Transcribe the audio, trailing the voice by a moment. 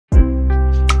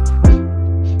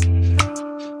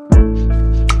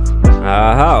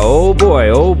Aha, oh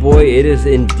boy, it is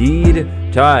indeed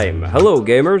time. Hello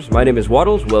gamers, my name is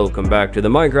Wattles, welcome back to the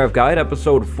Minecraft Guide,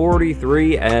 episode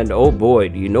 43, and oh boy,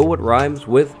 do you know what rhymes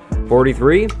with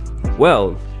 43?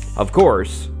 Well, of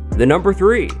course, the number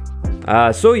 3.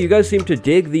 So you guys seem to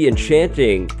dig the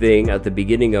enchanting thing at the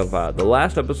beginning of the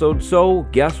last episode, so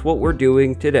guess what we're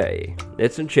doing today?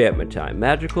 It's enchantment time,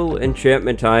 magical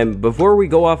enchantment time, before we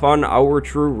go off on our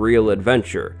true real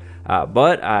adventure.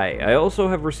 But I also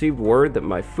have received word that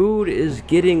my food is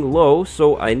getting low,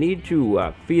 so I need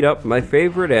to feed up my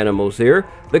favorite animals here,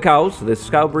 the cows. This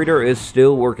cow breeder is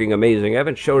still working amazing. I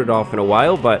haven't showed it off in a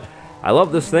while, but I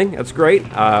love this thing. It's great.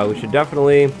 We should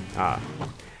definitely...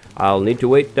 I'll need to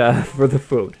wait for the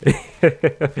food.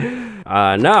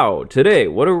 Now, today,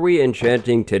 what are we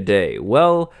enchanting today?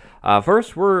 Well...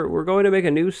 first, we're going to make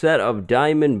a new set of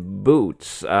diamond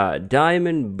boots.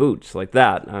 Diamond boots, like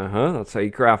that. That's how you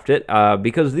craft it.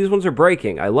 Because these ones are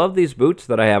breaking. I love these boots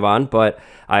that I have on, but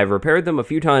I've repaired them a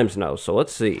few times now. So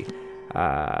let's see.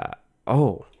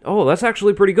 Oh, that's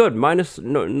actually pretty good. Minus,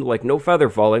 no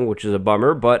feather falling, which is a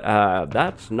bummer, but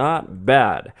that's not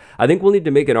bad. I think we'll need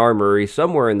to make an armory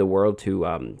somewhere in the world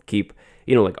to keep...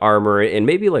 like armor and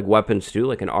maybe like weapons too,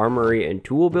 like an armory and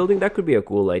tool building. That could be a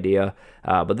cool idea.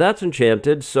 But that's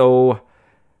enchanted, so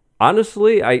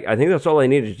honestly, I think that's all I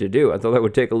needed to do. I thought that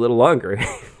would take a little longer.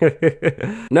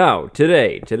 Now,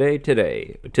 today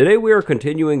we are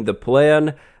continuing the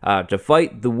plan to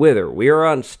fight the Wither. We are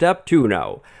on step 2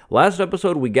 now. Last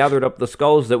episode, we gathered up the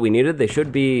skulls that we needed. They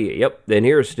should be, yep, in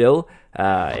here still.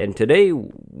 And today,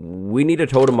 we need a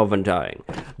totem of undying.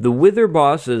 The Wither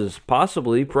boss is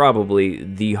probably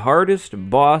the hardest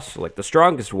boss, like the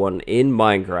strongest one in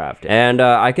Minecraft. And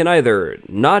I can either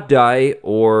not die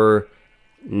or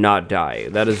not die.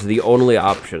 That is the only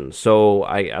option. So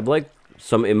I'd like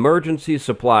some emergency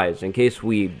supplies in case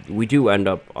we do end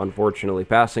up, unfortunately,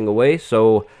 passing away.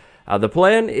 So the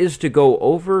plan is to go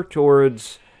over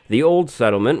towards... the old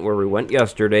settlement where we went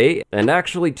yesterday, and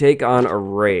actually take on a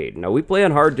raid. Now, we play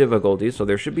on hard difficulty, so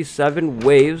there should be 7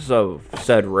 waves of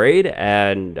said raid,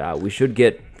 and we should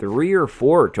get 3 or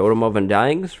 4 totem of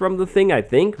undyings from the thing, I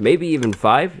think. Maybe even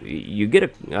 5. You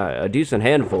get a decent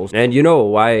handful, and you know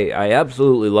why I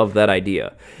absolutely love that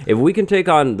idea. If we can take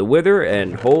on the Wither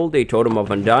and hold a totem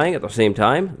of undying at the same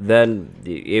time, then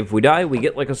if we die, we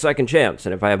get like a second chance,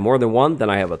 and if I have more than 1, then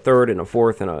I have a 3rd and a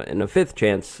 4th and a 5th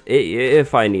chance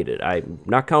if I need it. I'm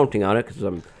not counting on it because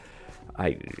we'll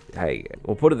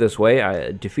put it this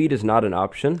way, defeat is not an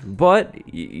option, but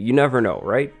you never know,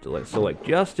 right? So like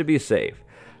just to be safe.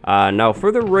 Now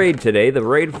for the raid today, the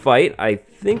raid fight, I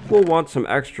think we'll want some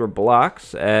extra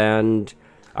blocks and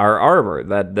our armor.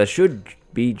 That should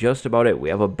be just about it. We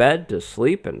have a bed to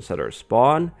sleep and set our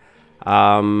spawn.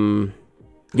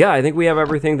 Yeah, I think we have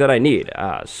everything that I need.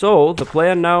 So the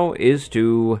plan now is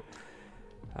to,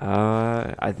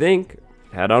 I think,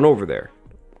 head on over there.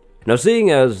 Now, seeing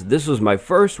as this is my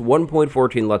first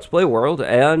 1.14 Let's Play world,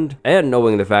 and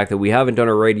knowing the fact that we haven't done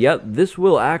a raid yet, this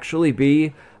will actually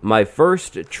be my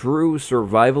first true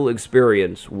survival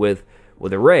experience with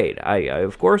a raid. I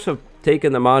of course, have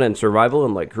taken them on in survival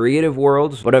and, like, creative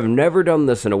worlds, but I've never done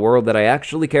this in a world that I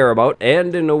actually care about,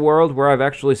 and in a world where I've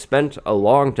actually spent a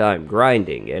long time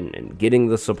grinding and getting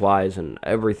the supplies and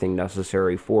everything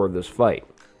necessary for this fight.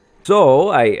 So,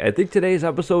 I think today's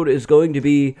episode is going to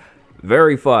be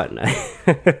very fun.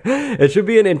 It should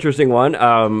be an interesting one.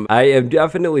 I am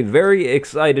definitely very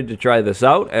excited to try this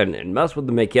out and mess with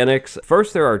the mechanics.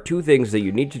 First, there are 2 things that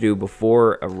you need to do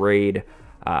before a raid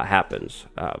happens.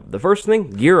 The first thing,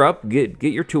 gear up, get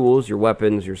your tools, your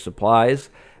weapons, your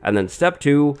supplies, and then step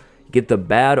 2, get the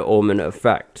bad omen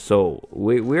effect. So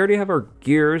we already have our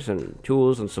gears and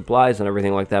tools and supplies and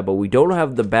everything like that, but we don't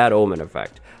have the bad omen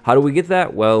effect. How do we get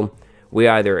that? Well, we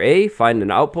either A, find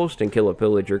an outpost and kill a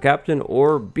pillager captain,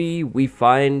 or B, we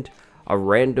find a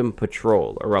random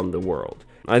patrol around the world.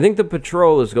 I think the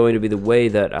patrol is going to be the way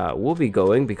that we'll be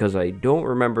going, because I don't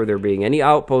remember there being any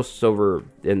outposts over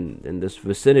in this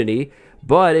vicinity.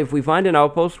 But if we find an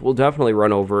outpost, we'll definitely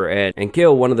run over and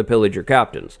kill one of the pillager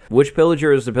captains. Which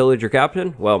pillager is the pillager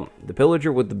captain? Well, the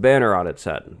pillager with the banner on its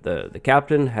head. The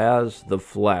captain has the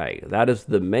flag. That is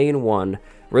the main one,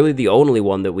 really the only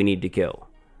one that we need to kill.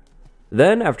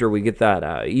 Then, after we get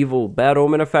that evil bad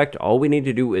omen effect, all we need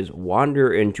to do is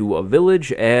wander into a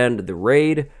village and the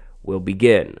raid will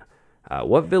begin.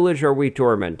 What village are we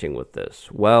tormenting with this?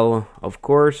 Well, of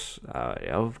course.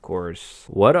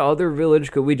 What other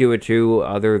village could we do it to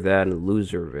other than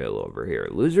Loserville over here?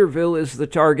 Loserville is the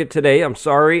target today. I'm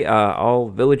sorry, all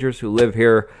villagers who live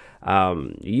here.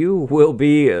 You will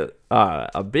be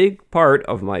a big part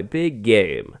of my big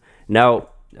game. Now,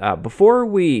 before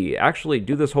we actually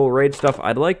do this whole raid stuff,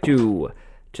 I'd like to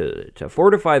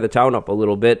fortify the town up a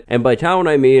little bit, and by town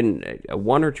I mean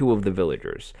one or two of the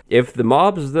villagers. If the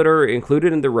mobs that are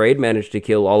included in the raid manage to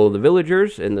kill all of the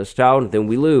villagers in this town, then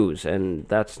we lose, and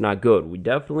that's not good. We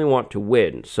definitely want to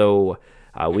win, so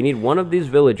we need one of these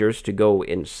villagers to go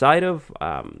inside of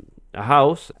a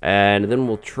house, and then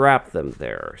we'll trap them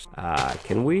there.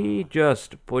 Can we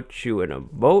just put you in a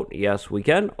boat? Yes, we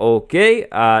can. Okay,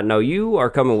 now you are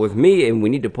coming with me, and we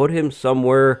need to put him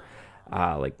somewhere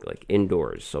like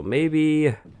indoors. So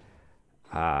maybe,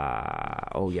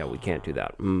 oh yeah, we can't do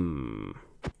that.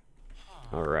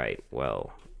 All right,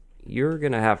 well, you're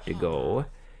gonna have to go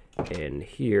in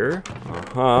here.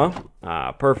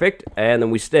 Perfect. And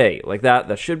then we stay like that.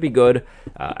 That should be good.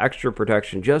 Extra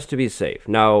protection just to be safe.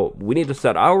 Now, we need to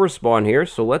set our spawn here.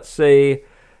 So let's say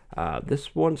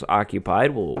this one's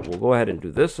occupied. We'll go ahead and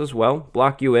do this as well.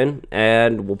 Block you in,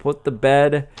 and we'll put the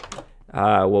bed.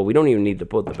 Well, we don't even need to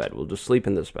put the bed. We'll just sleep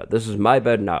in this bed. This is my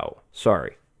bed now.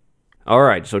 Sorry.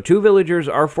 Alright, so 2 villagers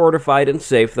are fortified and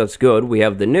safe. That's good. We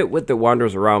have the nitwit that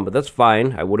wanders around, but that's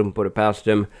fine. I wouldn't put it past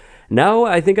him. Now,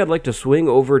 I think I'd like to swing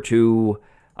over to,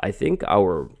 I think,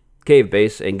 our cave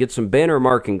base and get some banner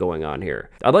marking going on here.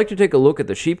 I'd like to take a look at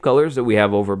the sheep colors that we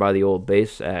have over by the old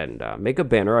base and make a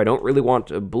banner. I don't really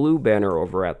want a blue banner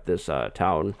over at this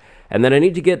town. And then I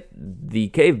need to get the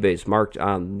cave base marked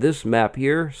on this map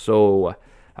here, so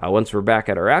once we're back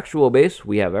at our actual base,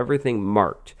 we have everything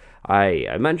marked.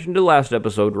 I mentioned it last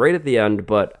episode right at the end,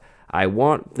 but I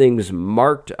want things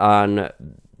marked on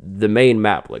the main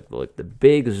map, like the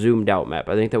big zoomed out map.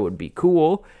 I think that would be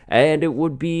cool, and it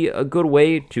would be a good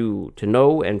way to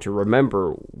know and to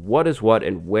remember what is what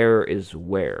and where is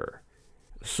where.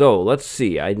 So let's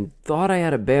see, I thought I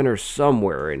had a banner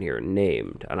somewhere in here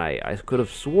named, and I could have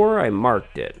swore I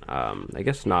marked it. I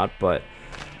guess not, but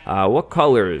what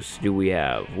colors do we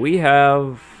have? We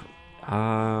have,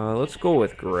 let's go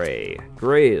with gray.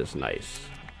 Gray is nice.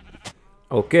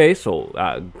 Okay, so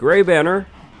gray banner,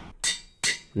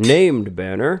 named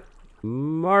banner,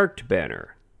 marked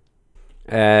banner.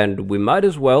 And we might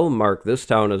as well mark this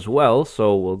town as well,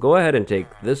 so we'll go ahead and take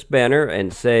this banner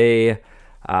and say,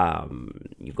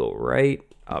 you go right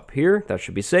up here, that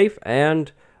should be safe,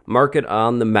 and mark it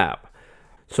on the map.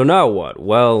 So now what?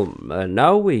 Well,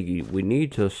 now we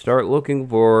need to start looking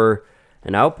for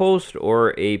an outpost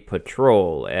or a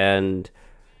patrol, and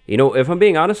you know, if I'm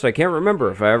being honest, I can't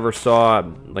remember if I ever saw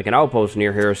like an outpost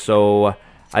near here, so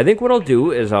I think what I'll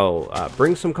do is I'll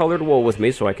bring some colored wool with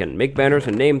me so I can make banners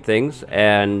and name things,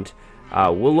 and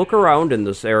we'll look around in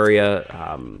this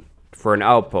area for an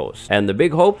outpost. And the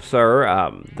big hopes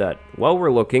are that while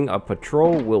we're looking, a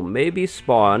patrol will maybe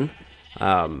spawn,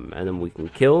 and then we can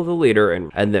kill the leader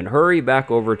and then hurry back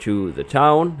over to the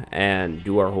town and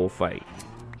do our whole fight.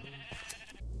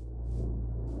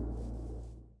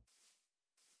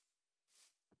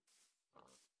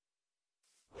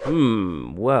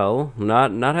 Well,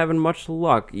 not having much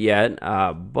luck yet,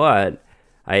 but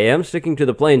I am sticking to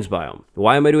the plains biome.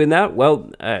 Why am I doing that?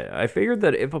 Well, I figured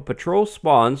that if a patrol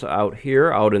spawns out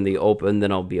here, out in the open,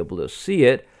 then I'll be able to see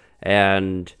it,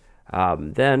 and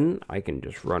then I can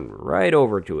just run right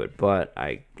over to it. But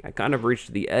I kind of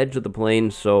reached the edge of the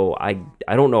plains, so I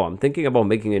don't know. I'm thinking about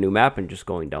making a new map and just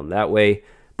going down that way,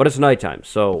 but it's nighttime,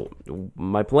 so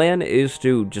my plan is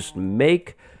to just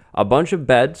make a bunch of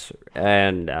beds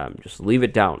and just leave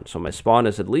it down. So my spawn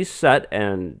is at least set,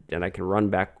 and I can run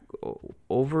back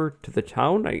over to the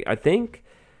town. I think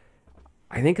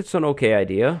it's an okay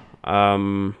idea.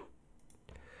 Well,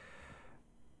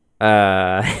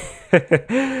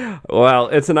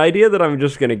 it's an idea that I'm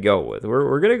just gonna go with.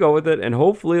 We're gonna go with it, and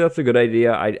hopefully that's a good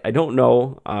idea. I don't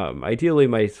know. Ideally,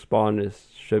 my spawn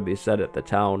should be set at the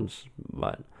towns,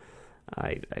 but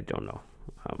I don't know.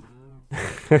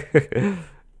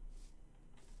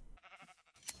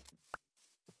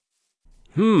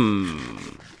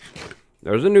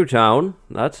 There's a new town.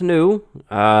 That's new.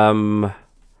 I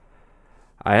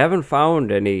haven't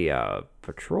found any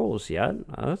patrols yet.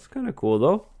 That's kind of cool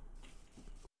though.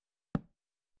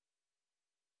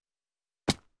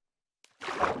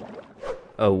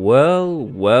 Well,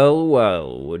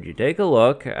 would you take a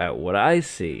look at what I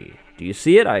see? Do you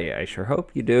see it? I sure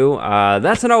hope you do.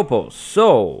 That's an outpost.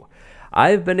 So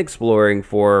I've been exploring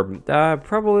for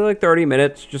probably like 30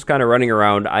 minutes, just kind of running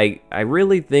around. I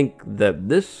really think that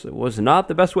this was not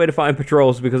the best way to find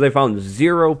patrols because I found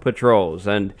 0 patrols.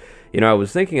 And, you know, I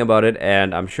was thinking about it,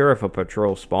 and I'm sure if a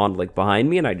patrol spawned like behind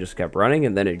me and I just kept running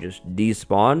and then it just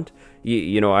despawned,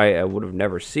 you know, I would have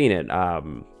never seen it.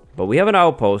 But we have an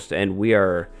outpost, and we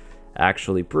are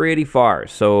actually pretty far.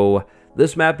 So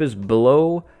this map is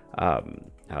below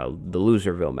the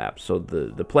Loserville map. So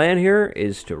the plan here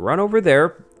is to run over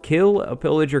there, kill a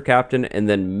pillager captain, and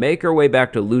then make our way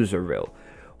back to Loserville.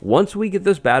 Once we get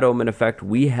this bad omen effect,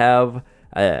 we have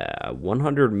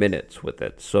 100 minutes with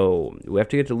it. So we have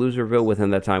to get to Loserville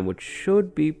within that time, which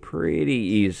should be pretty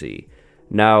easy.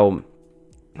 Now,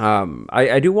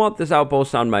 I do want this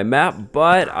outpost on my map,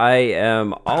 but I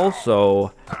am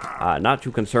also not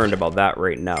too concerned about that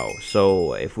right now.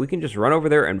 So if we can just run over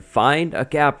there and find a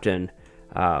captain,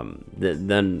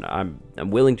 then I'm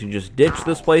willing to just ditch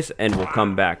this place and we'll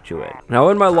come back to it. Now,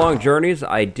 in my long journeys,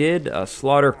 I did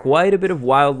slaughter quite a bit of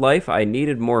wildlife. I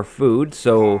needed more food,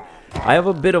 so I have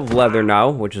a bit of leather now,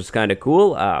 which is kind of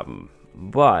cool.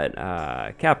 But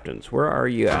captains, where are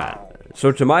you at?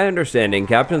 So to my understanding,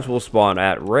 captains will spawn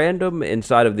at random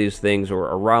inside of these things or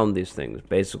around these things,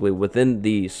 basically within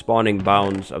the spawning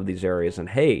bounds of these areas. And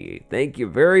hey, thank you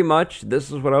very much. This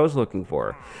is what I was looking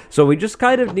for. So we just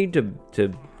kind of need to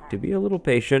be a little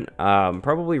patient.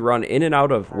 Probably run in and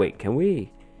out of... Wait, can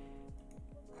we...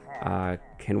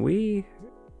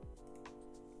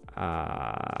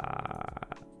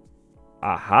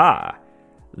 Aha!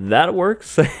 That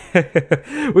works.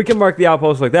 We can mark the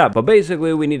outpost like that, but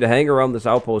basically we need to hang around this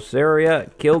outpost area,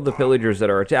 kill the pillagers that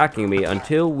are attacking me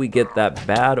until we get that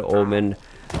bad omen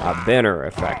banner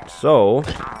effect. So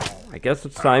I guess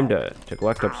it's time to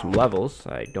collect up some levels.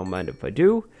 I don't mind if I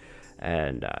do,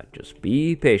 and just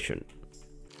be patient.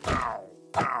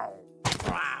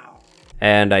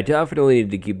 And I definitely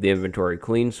need to keep the inventory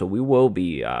clean, so we will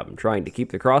be trying to keep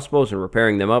the crossbows and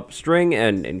repairing them up. String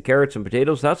and carrots and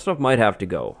potatoes, that stuff might have to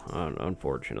go,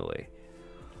 unfortunately.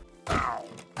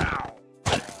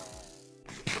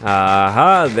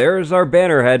 Aha, there's our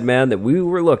banner head man that we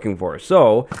were looking for.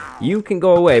 So, you can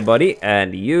go away, buddy,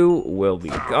 and you will be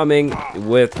coming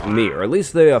with me, or at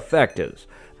least the effect is.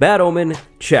 Bad omen,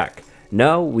 check.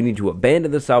 Now, we need to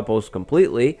abandon this outpost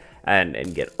completely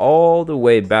and get all the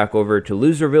way back over to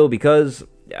Loserville because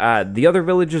the other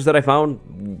villages that I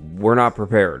found were not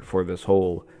prepared for this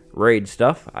whole raid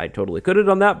stuff. I totally could have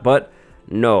done that, but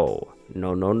no.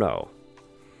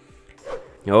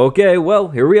 Okay, well,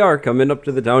 here we are, coming up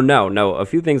to the town now. Now, a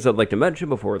few things I'd like to mention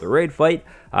before the raid fight.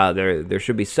 There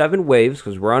should be 7 waves,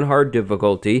 because we're on hard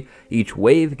difficulty. Each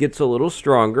wave gets a little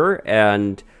stronger,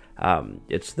 and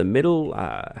it's the middle,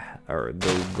 or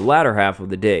the latter half of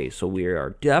the day, so we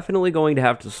are definitely going to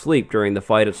have to sleep during the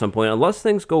fight at some point, unless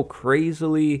things go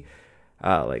crazily,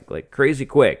 like crazy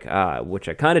quick, which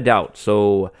I kind of doubt.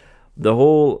 So the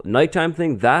whole nighttime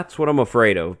thing, that's what I'm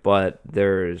afraid of, but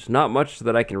there's not much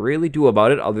that I can really do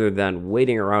about it other than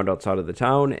waiting around outside of the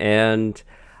town, and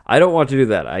I don't want to do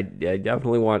that. I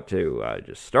definitely want to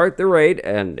just start the raid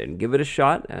and give it a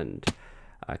shot and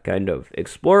kind of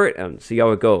explore it and see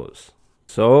how it goes.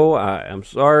 So, I'm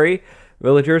sorry,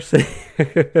 villagers.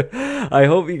 I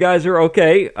hope you guys are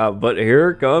okay, but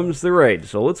here comes the raid.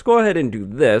 So let's go ahead and do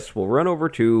this. We'll run over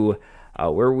to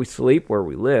where we sleep, where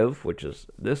we live, which is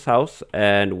this house,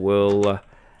 and we'll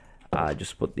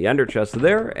just put the ender chest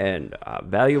there, and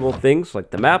valuable things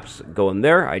like the maps go in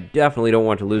there. I definitely don't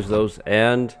want to lose those,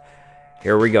 and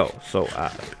here we go. So,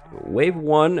 wave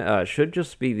 1 should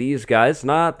just be these guys.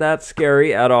 Not that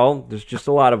scary at all. There's just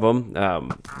a lot of them.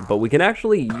 But we can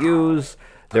actually use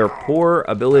their poor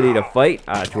ability to fight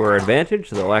to our advantage.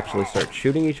 They'll actually start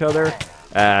shooting each other.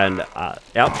 And,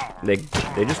 yep, they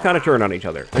just kind of turn on each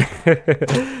other.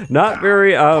 Not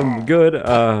very good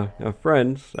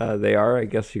friends they are, I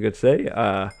guess you could say.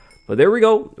 But there we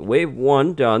go. Wave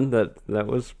 1 done. That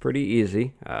was pretty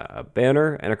easy. A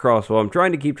banner and a crossbow. I'm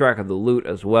trying to keep track of the loot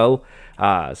as well.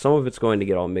 Some of it's going to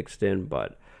get all mixed in,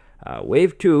 but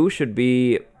wave 2 should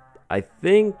be, I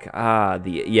think,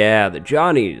 the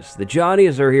Johnnies. The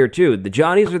Johnnies are here too. The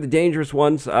Johnnies are the dangerous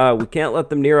ones. We can't let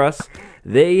them near us.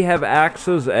 They have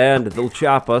axes and they'll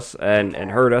chop us and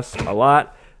hurt us a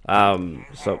lot.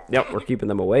 So, yep, we're keeping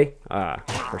them away,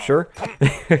 for sure.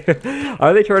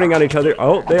 Are they turning on each other?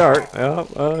 Oh, they are.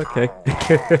 Okay.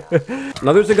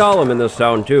 Now, there's a golem in this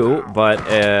town, too, but,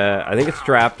 I think it's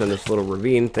trapped in this little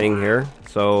ravine thing here,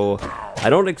 so I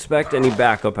don't expect any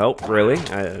backup help, really.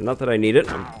 Not that I need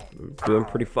it. I'm doing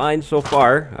pretty fine so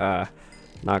far.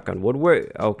 Knock on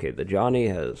wood. Okay, the Johnny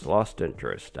has lost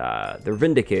interest. They're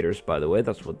Vindicators, by the way.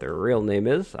 That's what their real name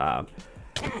is.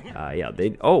 Yeah,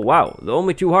 oh, wow,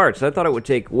 only 2 hearts. I thought it would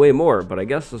take way more, but I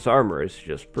guess this armor is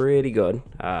just pretty good.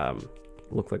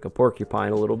 Look like a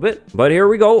porcupine a little bit. But here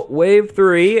we go, wave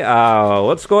 3.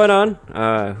 What's going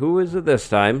on? Who is it this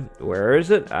time? Where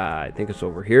is it? I think it's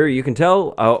over here. You can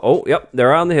tell. Oh, yep,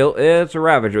 they're on the hill. It's a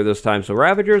Ravager this time. So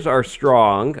Ravagers are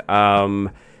strong.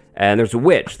 And there's a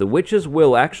witch. The witches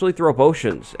will actually throw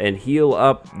potions and heal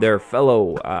up their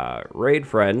fellow raid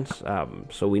friends.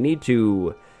 So we need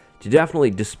to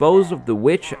definitely dispose of the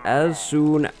witch as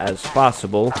soon as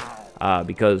possible.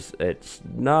 Because it's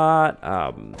not...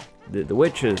 The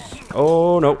witch is...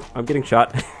 Oh, no. I'm getting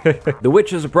shot. The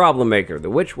witch is a problem maker. The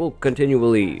witch will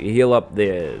continually heal up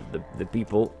the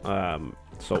people.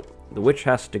 So the witch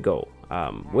has to go.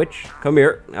 Witch, come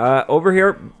here. Over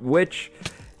here, witch.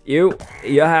 You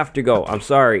have to go. I'm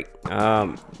sorry.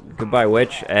 Goodbye,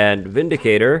 witch. And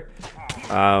Vindicator.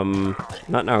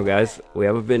 Not now, guys. We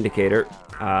have a Vindicator.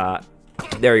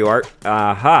 There you are.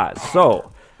 Aha.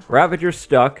 So, Ravager's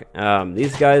stuck.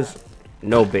 These guys...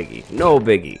 No biggie. No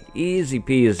biggie. Easy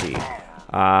peasy.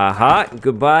 Aha.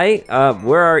 Goodbye.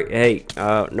 Where are you? Hey,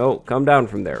 no. Come down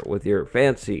from there with your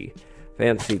fancy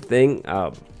thing.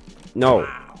 No.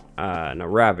 No,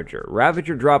 Ravager.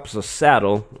 Ravager drops a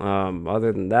saddle.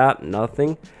 Other than that,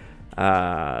 nothing.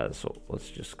 So let's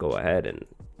just go ahead and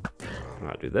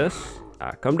do this.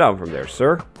 Come down from there,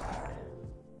 sir.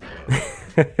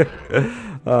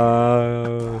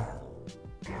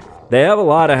 They have a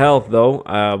lot of health, though,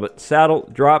 but saddle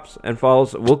drops and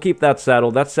falls. We'll keep that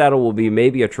saddle. That saddle will be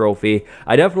maybe a trophy.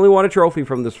 I definitely want a trophy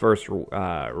from this first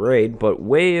raid, but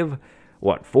wave,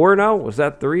 what, 4 now? Was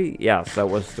that 3? Yes, that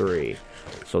was 3.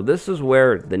 So this is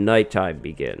where the nighttime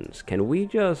begins. Can we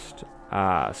just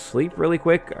sleep really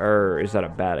quick, or is that a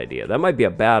bad idea? That might be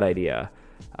a bad idea.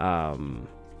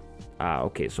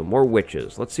 Okay, so more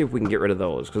witches. Let's see if we can get rid of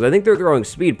those, because I think they're throwing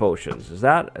speed potions. Is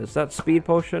that speed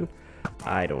potion?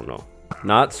 I don't know.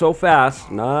 Not so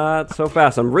fast. Not so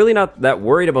fast. I'm really not that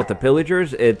worried about the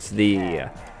pillagers. It's the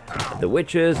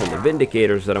witches and the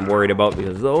vindicators that I'm worried about,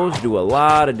 because those do a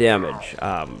lot of damage.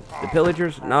 The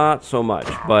pillagers, not so much.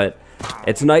 But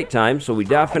it's nighttime, so we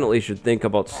definitely should think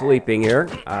about sleeping here.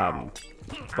 Oh,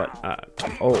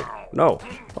 no.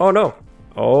 Oh, no.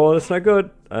 Oh, that's not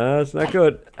good. That's not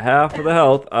good. Half of the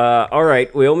health. All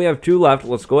right, we only have 2 left.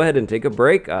 Let's go ahead and take a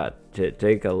break to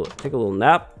take a little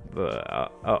nap. This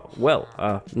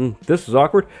is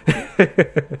awkward.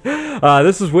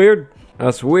 This is weird.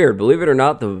 That's weird. Believe it or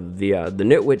not, the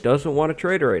nitwit doesn't want to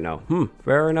trade right now.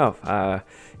 Fair enough.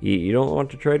 You don't want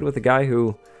to trade with the guy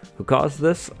who caused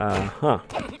this?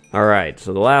 Alright,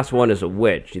 so the last one is a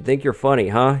witch. You think you're funny,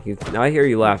 huh? I hear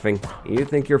you laughing. You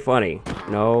think you're funny.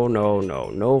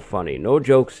 No funny. No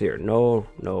jokes here. No.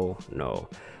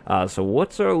 So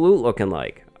what's our loot looking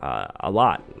like? A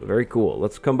lot. Very cool.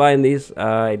 Let's combine these.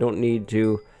 I don't need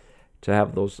to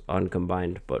have those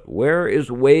uncombined. But where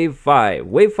is Wave 5?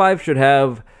 Wave 5 should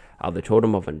have the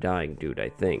Totem of Undying dude, I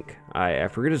think. I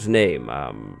forget his name.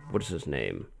 What is his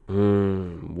name?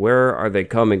 Where are they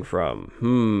coming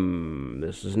from?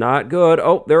 This is not good.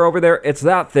 Oh, they're over there. It's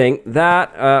that thing.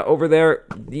 That, over there,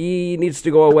 he needs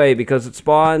to go away because it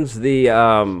spawns the,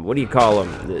 what do you call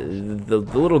them? The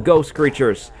little ghost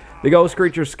creatures. The ghost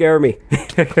creatures scare me.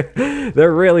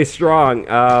 They're really strong.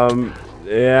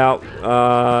 Yeah,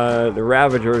 the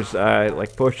Ravagers,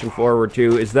 like, pushing forward,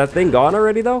 too. Is that thing gone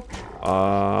already, though?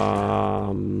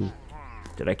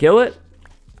 Did I kill it?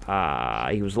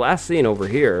 He was last seen over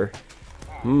here.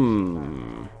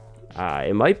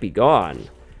 It might be gone.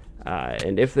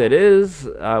 And if it is,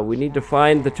 we need to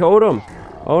find the totem.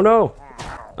 Oh, no.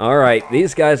 All right,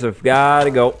 these guys have got to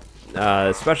go.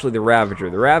 Especially the Ravager.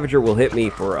 The Ravager will hit me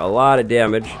for a lot of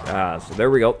damage. So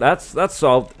there we go. That's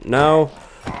solved. Now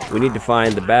we need to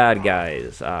find the bad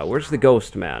guys. Where's the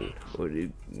Ghost Man?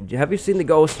 Have you seen the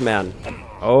Ghost Man?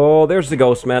 Oh, there's the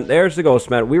Ghost Man. There's the Ghost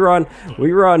Man. We run.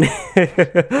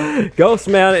 Ghost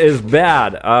Man is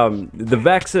bad. The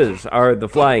Vexes are the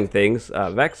flying things.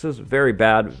 Vexes, very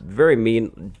bad, very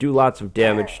mean, do lots of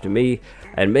damage to me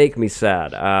and make me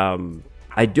sad.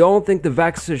 I don't think the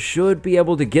Vexes should be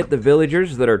able to get the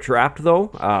villagers that are trapped,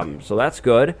 though, so that's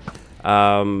good.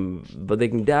 But they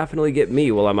can definitely get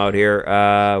me while I'm out here.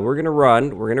 We're gonna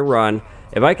run.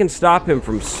 If I can stop him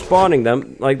from spawning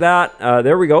them like that,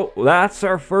 there we go. That's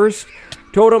our first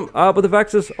totem. But the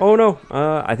Vexes, oh no,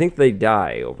 I think they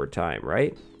die over time,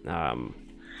 right?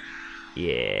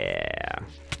 Yeah.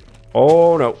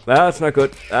 Oh no, that's not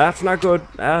good. That's not good.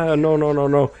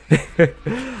 No.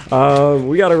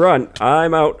 We gotta run.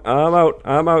 I'm out,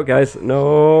 guys.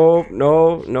 No,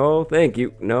 thank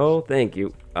you. No, thank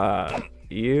you.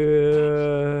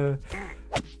 Yeah.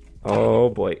 Oh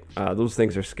boy, those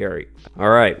things are scary. All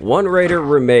right, 1 raider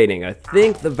remaining. I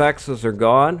think the Vexes are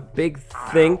gone. Big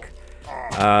think.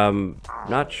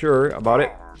 Not sure about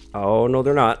it. Oh no,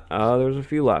 they're not. There's a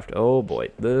few left. Oh boy,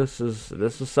 this is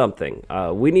something.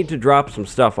 We need to drop some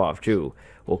stuff off too.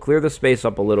 We'll clear the space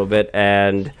up a little bit,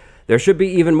 and There should be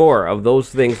even more of those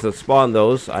things that spawn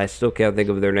those. I still can't think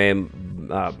of their name.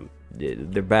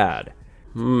 They're bad.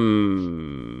 There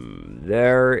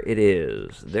it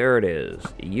is. There it is.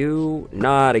 You,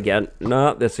 not again.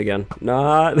 Not this again.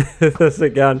 Not this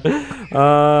again.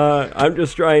 I'm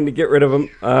just trying to get rid of them.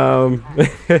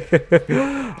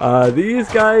 These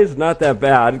guys, not that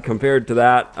bad compared to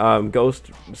that ghost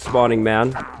spawning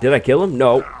man. Did I kill him?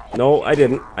 No. No, I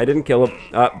didn't. I didn't kill him.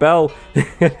 Bell.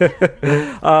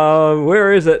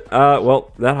 Where is it?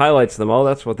 Well, that highlights them all.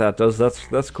 That's what that does.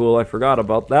 That's cool. I forgot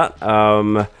about that.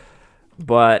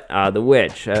 But the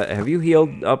witch, have you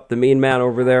healed up the mean man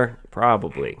over there?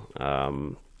 Probably.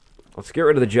 Let's get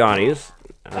rid of the Johnnies.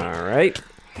 Alright.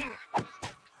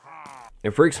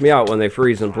 It freaks me out when they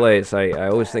freeze in place. I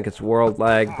always think it's world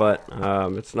lag, but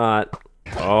it's not.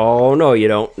 Oh, no you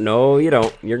don't. No you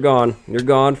don't. You're gone. You're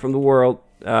gone from the world.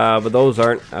 But those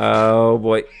aren't. Oh,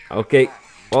 boy. Okay.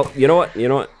 Well, you know what? You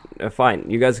know what? Fine.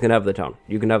 You guys can have the town.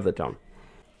 You can have the town.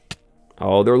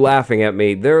 Oh, they're laughing at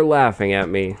me. They're laughing at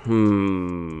me. I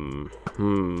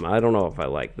don't know if I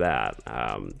like that.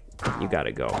 You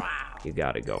gotta go. You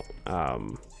gotta go.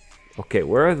 Okay,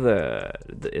 where are the...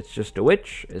 It's just a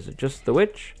witch? Is it just the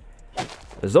witch?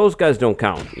 Because those guys don't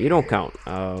count. You don't count.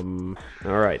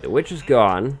 Alright, the witch is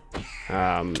gone.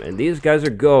 And these guys are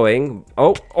going...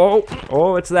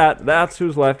 Oh, it's that. That's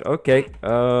who's left. Okay.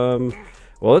 Well,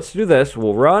 let's do this.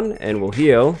 We'll run and we'll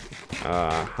heal.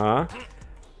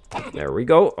 There we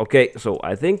go. Okay, so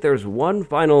I think there's one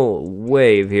final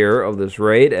wave here of this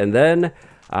raid, and then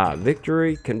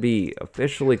victory can be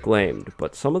officially claimed.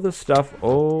 But some of the stuff,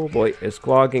 oh boy, is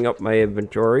clogging up my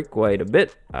inventory quite a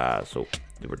bit. So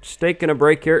we're just taking a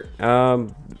break here.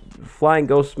 Flying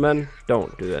ghost men,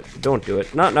 don't do that. Don't do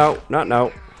it. Not now. Not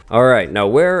now. All right, now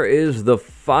where is the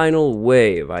final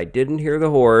wave? I didn't hear the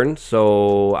horn,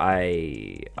 so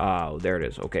oh, there it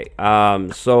is. Okay.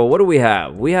 So what do we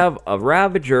have? We have a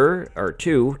Ravager, or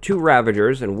two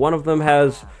Ravagers, and one of them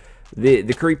has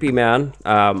the creepy man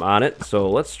on it. So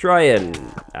let's try and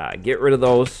get rid of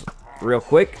those real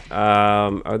quick.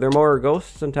 Are there more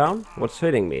ghosts in town? What's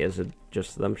hitting me? Is it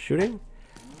just them shooting?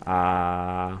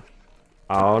 Oh,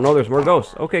 no, there's more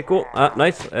ghosts. Okay, cool.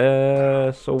 Nice.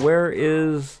 So where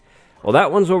is... Well,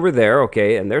 that one's over there,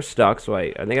 okay, and they're stuck, so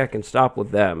I think I can stop with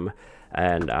them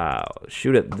and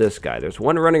shoot at this guy. There's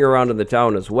one running around in the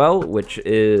town as well, which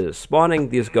is spawning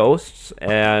these ghosts,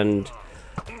 and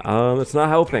it's not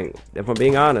helping. If I'm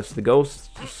being honest, the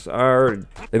ghosts are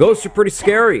pretty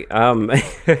scary. They're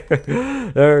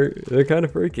kind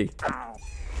of freaky.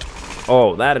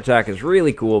 Oh, that attack is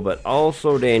really cool, but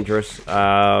also dangerous.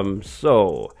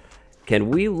 So... Can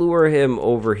we lure him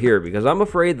over here? Because I'm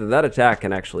afraid that attack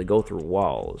can actually go through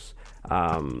walls.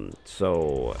 Can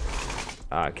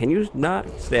you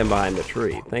not stand behind the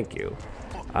tree? Thank you.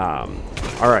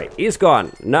 Alright, he's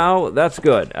gone. Now, that's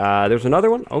good. There's another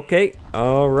one? Okay.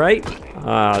 Alright.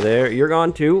 There, you're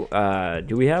gone too.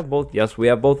 Do we have both? Yes, we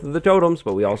have both of the totems,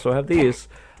 but we also have these.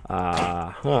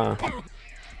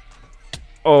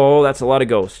 Oh, that's a lot of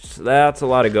ghosts. That's a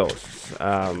lot of ghosts.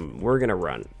 We're gonna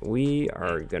run. We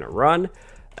are gonna run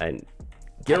and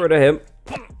get rid of him.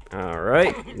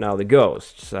 Alright, now the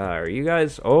ghosts. Are you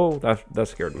guys... Oh, that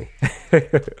scared me.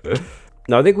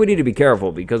 Now, I think we need to be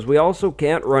careful because we also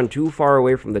can't run too far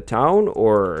away from the town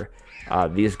or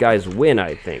these guys win,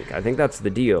 I think. I think that's the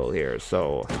deal here.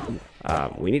 So,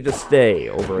 we need to stay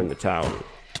over in the town.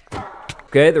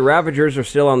 Okay, the Ravagers are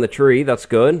still on the tree. That's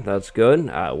good. That's good.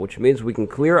 Which means we can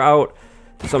clear out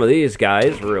some of these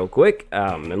guys real quick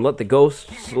and let the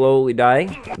ghosts slowly die.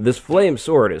 This flame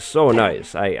sword is so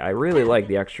nice. I really like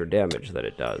the extra damage that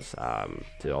it does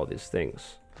to all these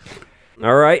things.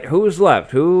 All right, who's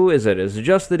left? Who is it? Is it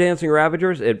just the dancing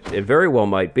Ravagers? It very well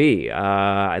might be.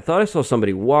 I thought I saw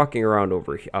somebody walking around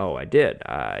over here. Oh, I did.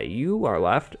 You are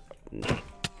left.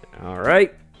 All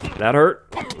right, that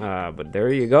hurt. But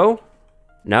there you go.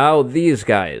 Now these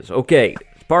guys. Okay,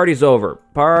 party's over.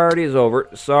 Party's over.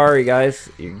 Sorry, guys.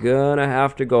 You're gonna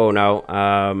have to go now.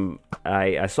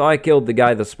 I saw I killed the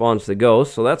guy that spawns the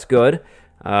ghost, so that's good.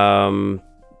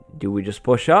 Do we just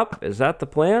push up? Is that the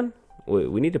plan?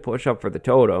 We need to push up for the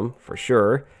totem, for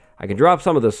sure. I can drop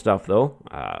some of this stuff, though.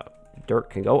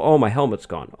 Dirt can go. Oh, my helmet's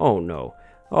gone. Oh, no.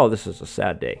 Oh, this is a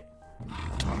sad day.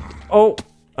 Oh!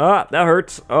 That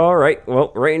hurts. All right.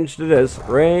 Well, ranged it is.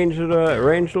 Ranged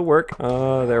will work.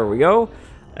 There we go.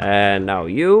 And now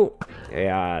you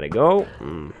gotta go.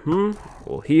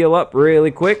 We'll heal up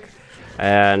really quick.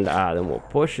 And then we'll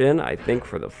push in, I think,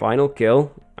 for the final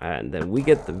kill. And then we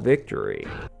get the victory.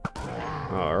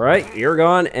 All right. You're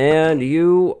gone. And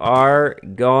you are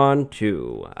gone,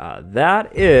 too.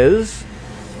 That is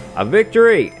A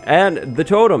victory! And the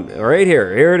totem, right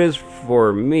here. Here it is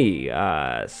for me.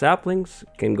 Saplings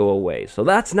can go away. So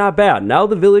that's not bad. Now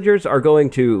the villagers are going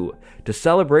to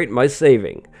celebrate my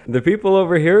saving. The people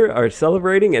over here are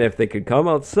celebrating, and if they could come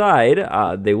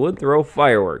outside, they would throw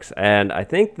fireworks. And I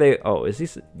think they... Oh, is he...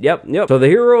 Yep. So the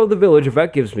hero of the village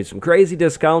event gives me some crazy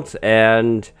discounts,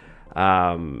 and...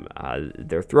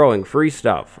 they're throwing free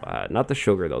stuff. Not the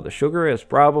sugar, though. The sugar is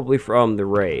probably from the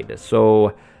raid.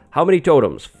 So... How many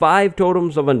totems? 5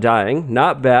 totems of undying.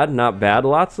 Not bad, not bad.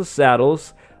 Lots of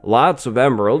saddles, lots of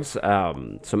emeralds,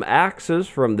 some axes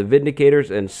from the vindicators,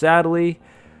 and sadly,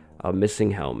 a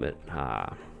missing helmet.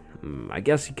 I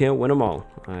guess you can't win them all.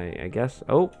 I guess.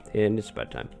 Oh, and it's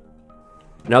bedtime.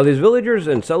 Now, these villagers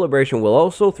in celebration will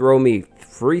also throw me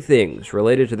free things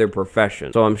related to their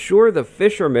profession. So I'm sure the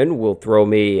fishermen will throw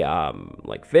me,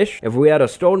 like fish. If we had a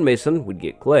stonemason, we'd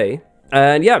get clay.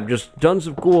 And yeah, just tons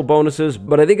of cool bonuses,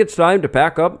 but I think it's time to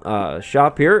pack up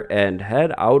shop here and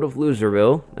head out of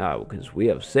Loserville, because we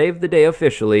have saved the day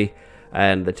officially,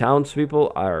 and the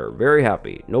townspeople are very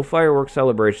happy. No fireworks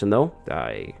celebration though,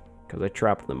 because I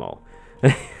trapped them all.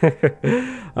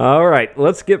 Alright,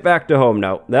 let's get back to home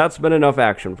now. That's been enough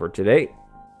action for today.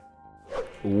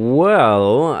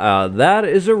 Well, that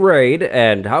is a raid,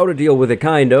 and how to deal with it,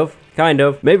 kind of.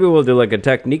 Maybe we'll do like a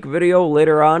technique video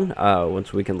later on,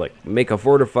 once we can like make a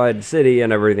fortified city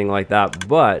and everything like that.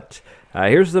 But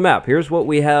here's the map. Here's what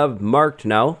we have marked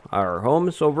now. Our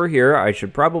home's over here. I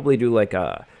should probably do like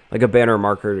a banner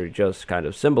marker to just kind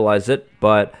of symbolize it.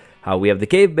 But we have the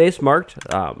cave base marked,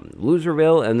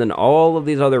 Loserville, and then all of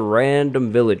these other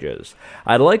random villages.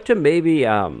 I'd like to maybe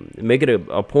make it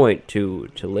a point to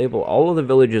label all of the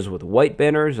villages with white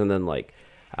banners, and then like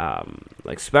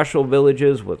special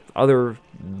villages with other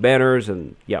banners,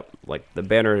 and yep, like the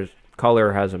banner's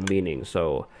color has a meaning.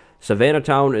 So Savannah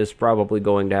Town is probably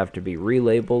going to have to be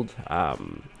relabeled,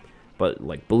 but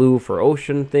like blue for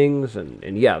ocean things,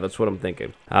 and yeah, that's what I'm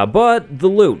thinking. But the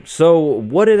loot. So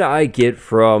what did I get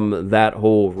from that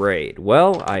whole raid?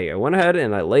 Well, I went ahead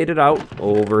and I laid it out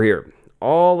over here.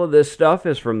 All of this stuff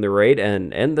is from the raid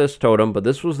and this totem, but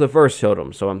this was the first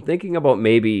totem, so I'm thinking about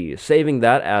maybe saving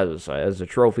that as a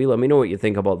trophy. Let me know what you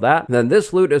think about that. And then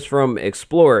this loot is from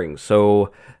exploring,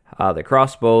 so the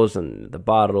crossbows and the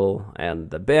bottle and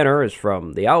the banner is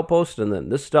from the outpost, and then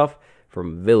this stuff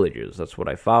from villages. That's what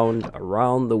I found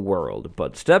around the world.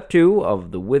 But step 2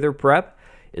 of the wither prep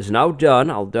is now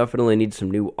done. I'll definitely need some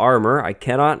new armor. I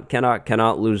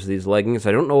cannot lose these leggings.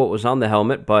 I don't know what was on the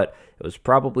helmet, but it was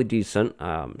probably decent.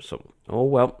 So, oh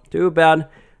well, too bad.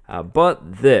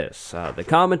 But this, the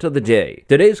comment of the day.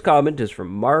 Today's comment is from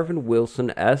Marvin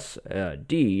Wilson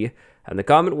SD, and the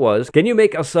comment was, can you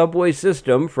make a subway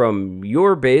system from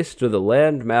your base to the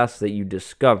landmass that you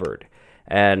discovered?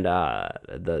 And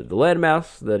the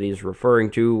landmass that he's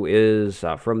referring to is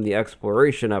from the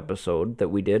exploration episode that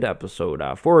we did, episode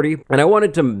 40. And I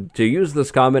wanted to use this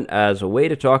comment as a way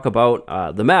to talk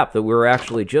about the map that we were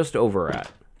actually just over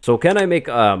at. So can I make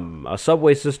a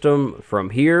subway system from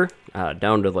here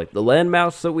down to like the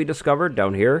landmass that we discovered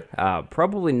down here?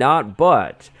 Probably not,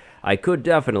 but I could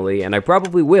definitely, and I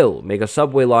probably will, make a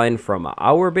subway line from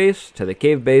our base to the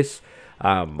cave base,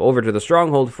 over to the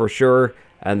stronghold for sure,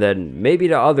 and then maybe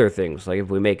to other things, like if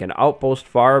we make an outpost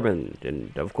farm,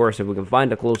 and of course if we can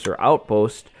find a closer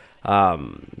outpost.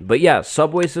 But yeah,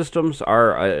 subway systems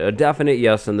are a definite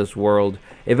yes in this world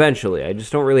eventually. I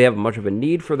just don't really have much of a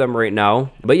need for them right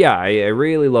now. But yeah, I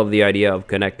really love the idea of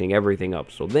connecting everything up,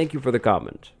 so thank you for the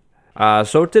comment.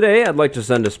 So today I'd like to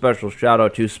send a special shout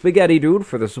out to Spaghetti Dude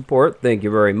for the support. Thank you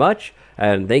very much,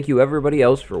 and thank you everybody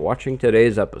else for watching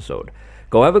today's episode.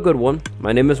 Go have a good one.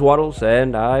 My name is Wattles,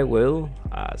 and I will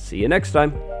see you next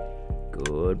time.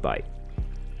 Goodbye.